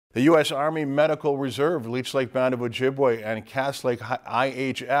The U.S. Army Medical Reserve, Leech Lake Band of Ojibwe, and Cass Lake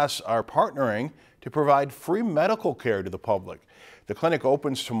IHS are partnering to provide free medical care to the public. The clinic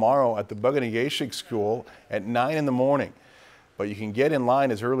opens tomorrow at the Buganayashi School at 9 in the morning, but you can get in line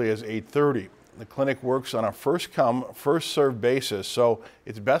as early as 8:30. The clinic works on a first-come, first-served basis, so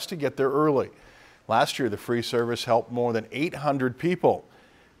it's best to get there early. Last year, the free service helped more than 800 people.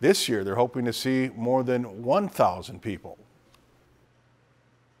 This year, they're hoping to see more than 1,000 people.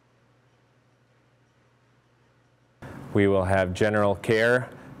 We will have general care,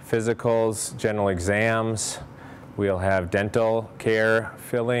 physicals, general exams. We'll have dental care,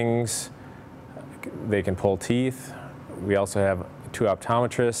 fillings. They can pull teeth. We also have 2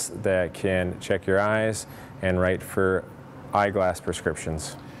 optometrists that can check your eyes and write for eyeglass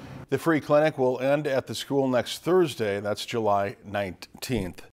prescriptions. The free clinic will end at the school next Thursday. That's July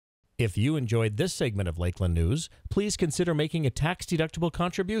 19th. If you enjoyed this segment of Lakeland News, please consider making a tax-deductible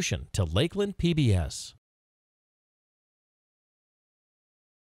contribution to Lakeland PBS.